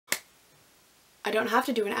I don't have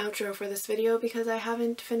to do an outro for this video because I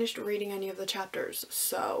haven't finished reading any of the chapters,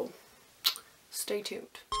 so stay tuned.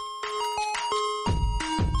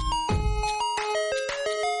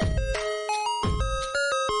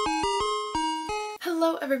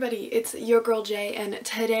 Hello everybody, it's your girl Jay, and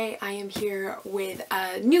today I am here with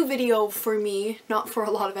a new video for me, not for a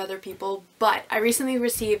lot of other people, but I recently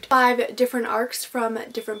received 5 different arcs from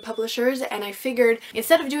different publishers, and I figured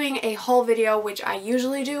instead of doing a haul video, which I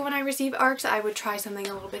usually do when I receive arcs, I would try something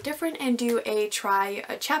a little bit different and do a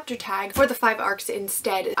chapter tag for the 5 arcs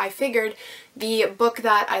instead. I figured the book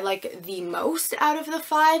that I like the most out of the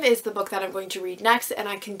 5 is the book that I'm going to read next, and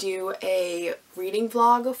I can do a reading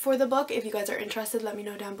vlog for the book. If you guys are interested, let me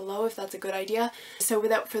know down below if that's a good idea. So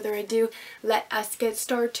without further ado, let us get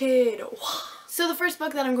started. So the first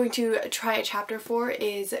book that I'm going to try a chapter for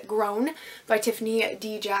is Grown by Tiffany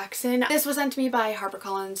D. Jackson. This was sent to me by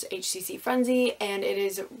HarperCollins HCC Frenzy, and it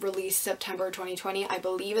is released September 2020. I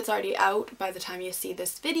believe it's already out by the time you see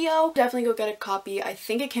this video. Definitely go get a copy. I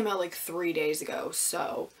think it came out like 3 days ago,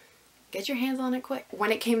 so get your hands on it quick.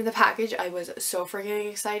 When it came in the package, I was so freaking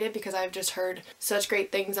excited because I've just heard such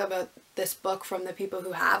great things about this book from the people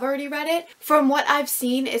who have already read it. From what I've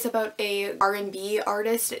seen, it's about a R&B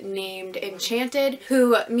artist named Enchanted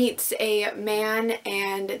who meets a man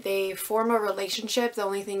and they form a relationship. The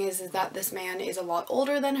only thing is that this man is a lot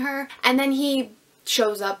older than her, and then he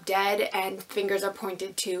shows up dead and fingers are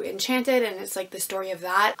pointed to Enchanted, and it's like the story of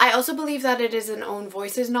that. I also believe that it is an own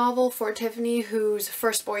voices novel for Tiffany, whose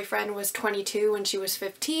first boyfriend was 22 when she was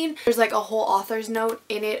 15. There's like a whole author's note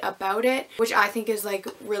in it about it, which I think is like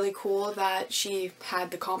really cool that she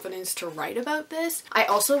had the confidence to write about this. I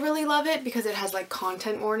also really love it because it has like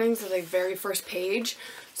content warnings at the very first page.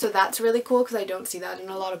 So that's really cool because I don't see that in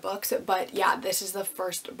a lot of books. But yeah, this is the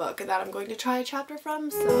first book that I'm going to try a chapter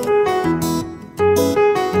from, so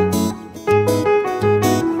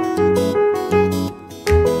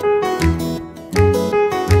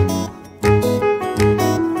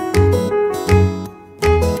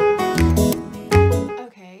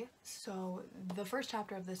the first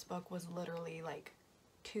chapter of this book was literally like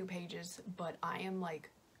 2 pages, but I am like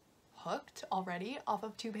hooked already off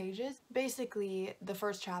of 2 pages. Basically, the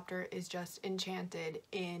first chapter is just Enchanted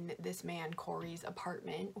in this man Corey's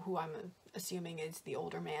apartment, who I'm assuming is the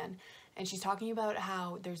older man, and she's talking about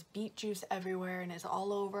how there's beet juice everywhere and it's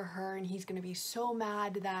all over her, and he's gonna be so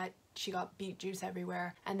mad that she got beet juice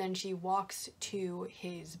everywhere. And then she walks to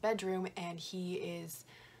his bedroom and he is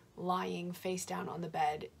lying face down on the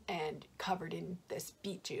bed and covered in this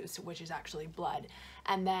beet juice, which is actually blood.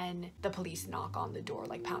 And then the police knock on the door,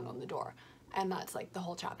 like pound on the door, and that's like the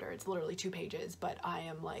whole chapter. It's literally 2 pages, but I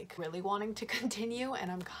am like really wanting to continue,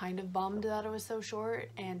 and I'm kind of bummed that it was so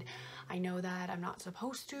short. And I know that I'm not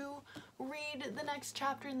supposed to read the next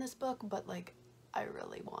chapter in this book, but like I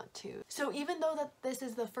really want to. So even though that this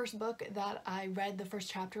is the first book that I read the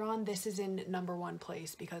first chapter on, this is in #1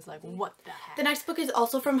 place because like what the heck. The next book is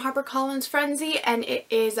also from HarperCollins Frenzy, and it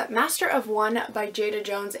is Master of One by Jada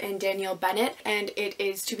Jones and Danielle Bennett, and it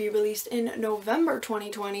is to be released in November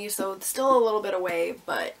 2020, so it's still a little bit away,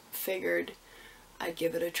 but figured I'd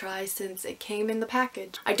give it a try since it came in the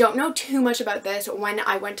package. I don't know too much about this. When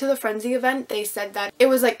I went to the Frenzy event, they said that it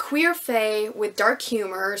was like queer fae with dark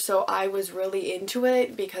humor, so I was really into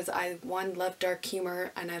it because I, one, love dark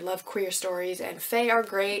humor and I love queer stories, and fae are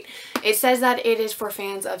great. It says that it is for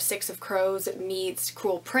fans of Six of Crows meets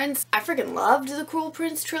Cruel Prince. I freaking loved the Cruel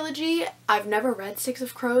Prince trilogy. I've never read Six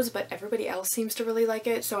of Crows, but everybody else seems to really like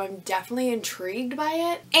it, so I'm definitely intrigued by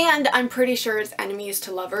it. And I'm pretty sure it's enemies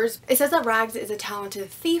to lovers. It says that Rags is a talented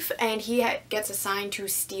thief, and he gets assigned to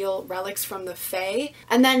steal relics from the fae,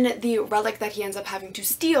 and then the relic that he ends up having to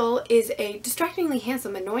steal is a distractingly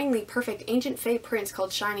handsome, annoyingly perfect ancient fae prince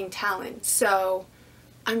called Shining Talon. So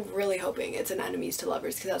I'm really hoping it's an enemies to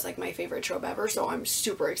lovers because that's like my favorite trope ever, so I'm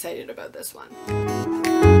super excited about this one.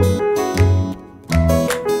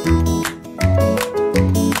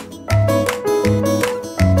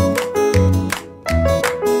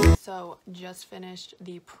 Just finished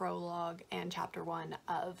the prologue and chapter 1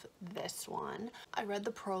 of this one. I read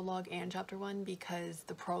the prologue and chapter 1 because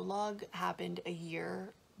the prologue happened a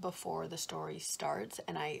year before the story starts,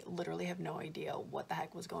 and I literally have no idea what the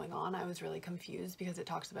heck was going on. I was really confused because it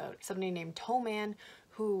talks about somebody named Toeman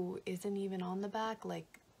who isn't even on the back.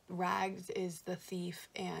 Like, Rags is the thief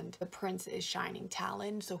and the prince is Shining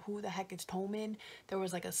Talon. So who the heck is Toman? There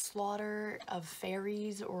was like a slaughter of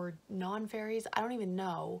fairies or non-fairies. I don't even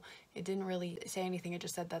know. It didn't really say anything. It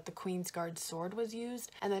just said that the Queensguard sword was used.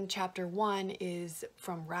 And then chapter 1 is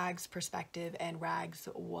from Rags' perspective, and Rags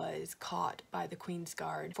was caught by the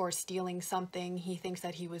Queensguard for stealing something. He thinks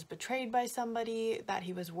that he was betrayed by somebody that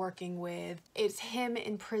he was working with. It's him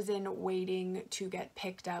in prison waiting to get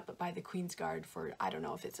picked up by the Queensguard for, I don't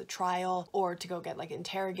know if it's a trial or to go get like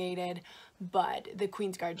interrogated, but the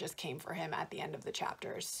Queensguard just came for him at the end of the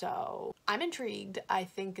chapter. So I'm intrigued. I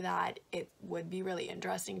think that it would be really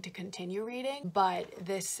interesting to continue reading, but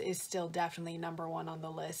this is still definitely number 1 on the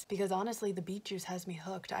list because honestly the beet juice has me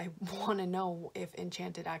hooked. I want to know if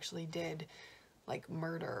Enchanted actually did like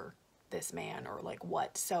murder this man or like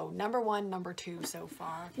what. So number 1, number 2 so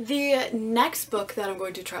far. The next book that I'm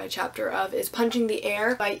going to try a chapter of is Punching the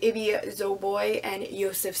Air by Ibi Zoboi and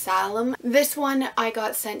Yosef Salem. This one I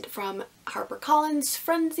got sent from HarperCollins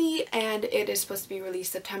Frenzy, and it is supposed to be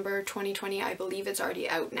released September 2020. I believe it's already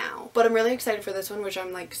out now, but I'm really excited for this one, which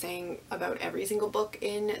I'm like saying about every single book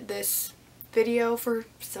in this video for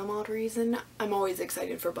some odd reason. I'm always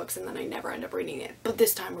excited for books and then I never end up reading it, but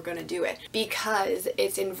this time we're gonna do it because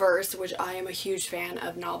it's in verse, which I am a huge fan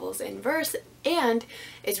of novels in verse, and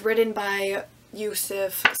it's written by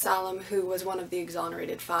Yosef Salem, who was one of the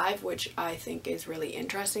Exonerated Five, which I think is really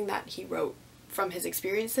interesting that he wrote from his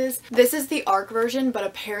experiences. This is the ARC version, but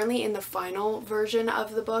apparently in the final version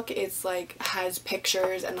of the book it's like has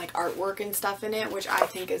pictures and like artwork and stuff in it, which I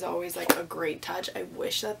think is always like a great touch. I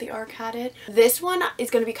wish that the ARC had it. This one is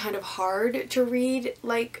going to be kind of hard to read,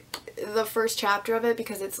 like the first chapter of it,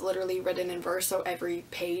 because it's literally written in verse, so every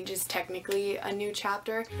page is technically a new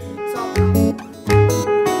chapter. So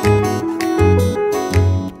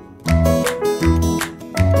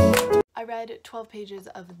I read 12 pages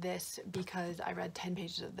of this because I read 10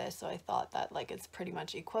 pages of this, so I thought that like it's pretty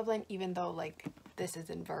much equivalent, even though like this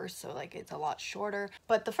is in verse, so like it's a lot shorter.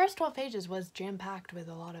 But the first 12 pages was jam-packed with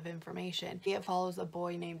a lot of information. It follows a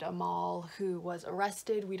boy named Amal who was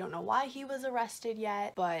arrested. We don't know why he was arrested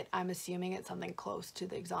yet, but I'm assuming it's something close to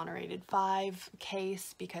the Exonerated Five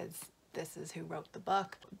case because this is who wrote the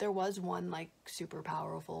book. There was one like super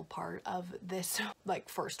powerful part of this like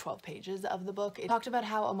first 12 pages of the book. It talked about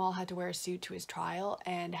how Amal had to wear a suit to his trial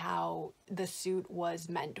and how the suit was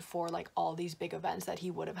meant for like all these big events that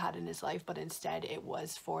he would have had in his life, but instead it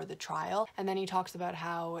was for the trial. And then he talks about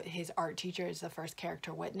how his art teacher is the first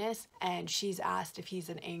character witness, and she's asked if he's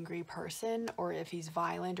an angry person or if he's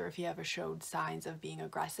violent or if he ever showed signs of being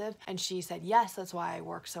aggressive, and she said yes, that's why I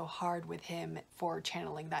work so hard with him for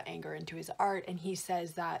channeling that anger into his art. And he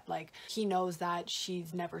says that like he knows that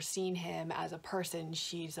she's never seen him as a person,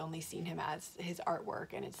 she's only seen him as his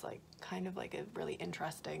artwork, and it's like kind of like a really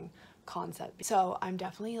interesting concept. So I'm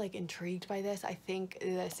definitely like intrigued by this. I think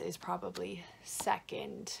this is probably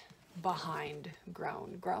second behind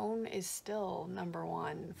Grown. Grown is still number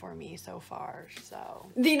 1 for me so far. So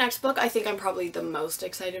the next book I think I'm probably the most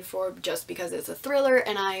excited for, just because it's a thriller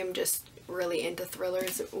and I am just really into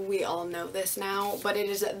thrillers. We all know this now, but it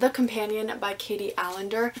is The Companion by Katie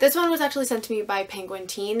Allender. This one was actually sent to me by Penguin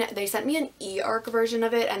Teen. They sent me an e-arc version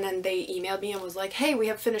of it, and then they emailed me and was like, hey, we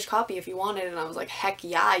have a finished copy if you want it, and I was like, heck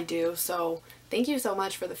yeah I do. So thank you so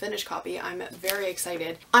much for the finished copy. I'm very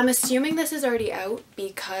excited. I'm assuming this is already out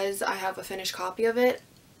because I have a finished copy of it.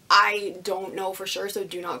 I don't know for sure, so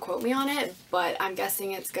do not quote me on it, but I'm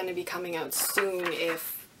guessing it's going to be coming out soon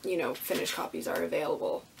if, you know, finished copies are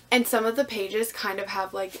available. And some of the pages kind of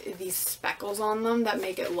have like these speckles on them that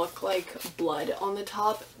make it look like blood on the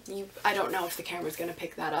top. I don't know if the camera's going to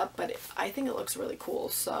pick that up, but I think it looks really cool,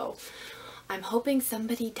 so I'm hoping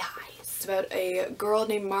somebody dies. It's about a girl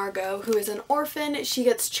named Margot who is an orphan. She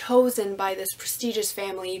gets chosen by this prestigious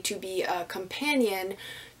family to be a companion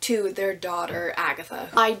to their daughter Agatha.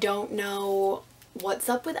 I don't know what's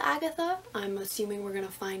up with Agatha. I'm assuming we're gonna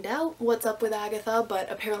find out what's up with Agatha,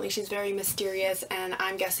 but apparently she's very mysterious and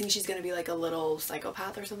I'm guessing she's gonna be like a little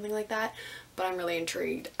psychopath or something like that, but I'm really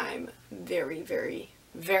intrigued. I'm very, very,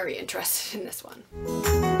 very interested in this one.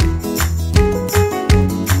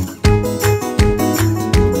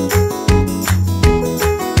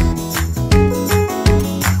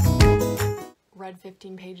 Read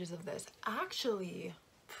 15 pages of this. Actually,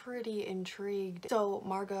 pretty intrigued. So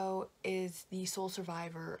Margot is the sole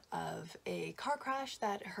survivor of a car crash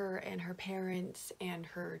that her and her parents and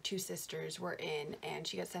her 2 sisters were in, and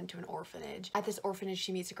she gets sent to an orphanage. At this orphanage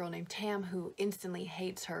she meets a girl named Tam who instantly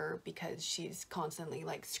hates her because she's constantly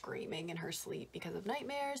like screaming in her sleep because of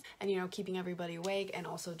nightmares and, you know, keeping everybody awake, and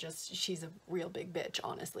also just she's a real big bitch,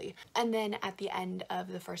 honestly. And then at the end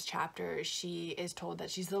of the first chapter she is told that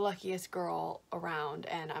she's the luckiest girl around,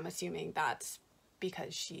 and I'm assuming that's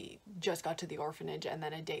because she just got to the orphanage and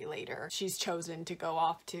then a day later she's chosen to go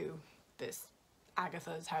off to this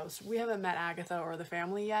Agatha's house. We haven't met Agatha or the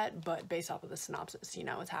family yet, but based off of the synopsis, you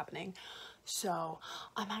know what's happening. So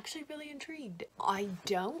I'm actually really intrigued. I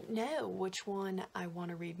don't know which one I want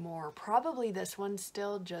to read more. Probably this one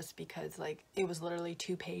still, just because like it was literally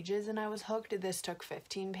 2 pages and I was hooked. This took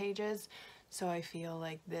 15 pages. So I feel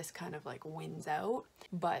like this kind of like wins out,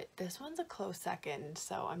 but this one's a close second,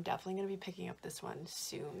 so I'm definitely going to be picking up this one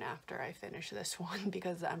soon after I finish this one,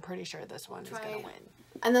 because I'm pretty sure this one is going to win.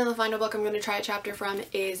 And then the final book I'm going to try a chapter from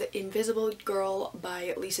is Invisible Girl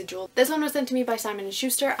by Lisa Jewell. This one was sent to me by Simon &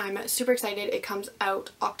 Schuster. I'm super excited. It comes out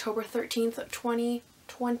October 13th, 2020,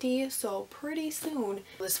 so pretty soon.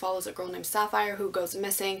 This follows a girl named Sapphire who goes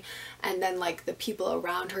missing, and then like the people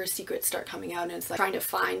around her secrets start coming out, and it's like trying to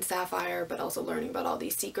find Sapphire but also learning about all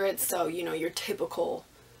these secrets. So, you know, your typical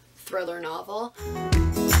thriller novel.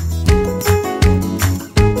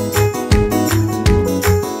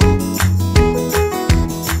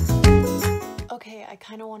 Okay, I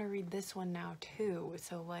kind of want to read this one now too,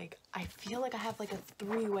 so like I feel like I have like a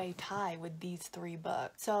 3-way tie with these 3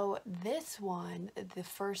 books. So this one, the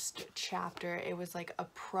first chapter, it was like a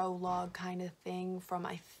prologue kind of thing from,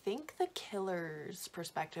 I think, the killer's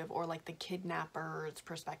perspective or like the kidnapper's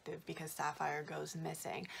perspective, because Sapphire goes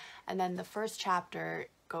missing. And then the first chapter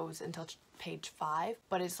goes until page 5,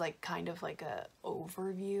 but it's like kind of like a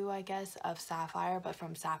overview, I guess, of Sapphire, but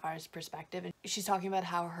from Sapphire's perspective. And she's talking about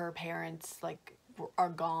how her parents like are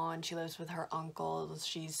gone. She lives with her uncles.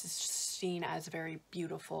 She's seen as very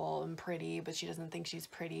beautiful and pretty, but she doesn't think she's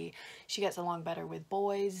pretty. She gets along better with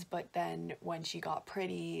boys, but then when she got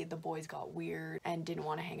pretty, the boys got weird and didn't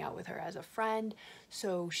want to hang out with her as a friend.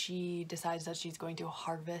 So she decides that she's going to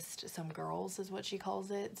harvest some girls, is what she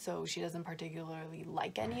calls it. So she doesn't particularly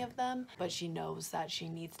like any of them, but she knows that she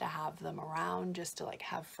needs to have them around just to like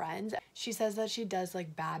have friends. She says that she does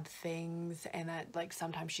like bad things, and that like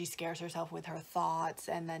sometimes she scares herself with her thoughts,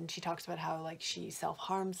 and then she talks about how like she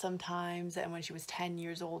self-harms sometimes, and when she was 10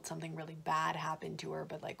 years old something really bad happened to her,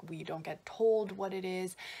 but like we don't get told what it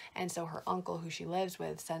is. And so her uncle, who she lives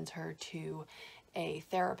with, sends her to a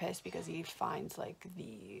therapist because he finds like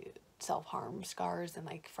the self-harm scars and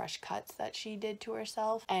like fresh cuts that she did to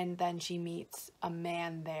herself. And then she meets a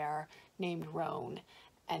man there named Roan,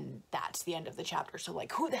 and that's the end of the chapter. So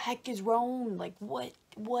like, who the heck is Roan? Like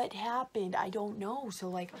what happened? I don't know. So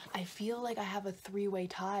like I feel like I have a 3-way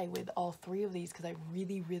tie with all 3 of these because I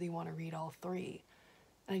really want to read all 3.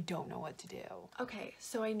 I don't know what to do. Okay,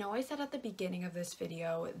 so I know I said at the beginning of this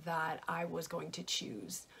video that I was going to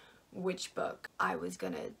choose which book I was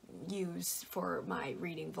gonna use for my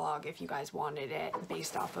reading vlog if you guys wanted it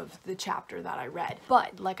based off of the chapter that I read.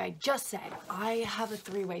 But like I just said, I have a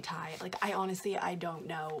 3-way tie. Like I honestly don't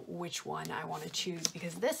know which one I want to choose,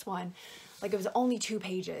 because this one, like it was only 2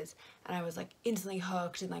 pages and I was like instantly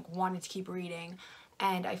hooked and like wanted to keep reading,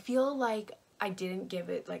 and I feel like I didn't give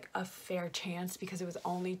it like a fair chance because it was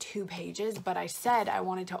only 2 pages, but I said I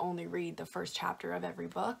wanted to only read the first chapter of every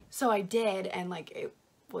book. So I did, and like it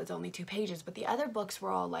was only 2 pages, but the other books were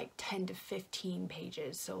all like 10 to 15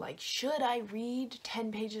 pages. So like, should I read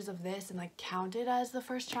 10 pages of this and like count it as the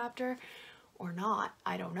first chapter or not?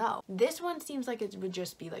 I don't know. This one seems like it would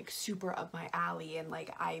just be like super up my alley, and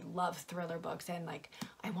like I love thriller books, and like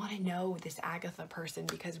I want to know this Agatha person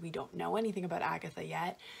because we don't know anything about Agatha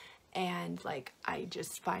yet. And like I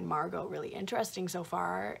just find Margot really interesting so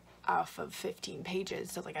far off of 15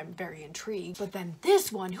 pages, so like I'm very intrigued. But then this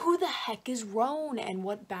one, who the heck is Roan, and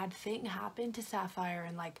what bad thing happened to Sapphire,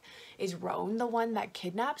 and like is Roan the one that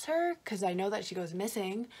kidnaps her? Because I know that she goes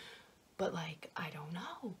missing, but like I don't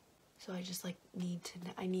know. So I just like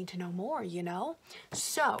I need to know more, you know?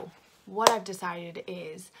 So what I've decided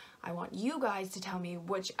is I want you guys to tell me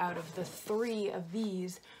which out of the 3 of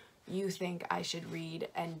these you think I should read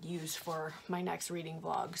and use for my next reading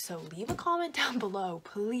vlog. So leave a comment down below,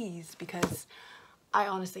 please, because I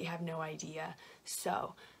honestly have no idea.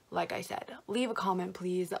 So like I said, leave a comment,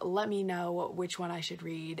 please. Let me know which one I should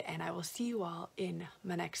read, and I will see you all in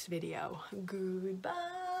my next video. Goodbye.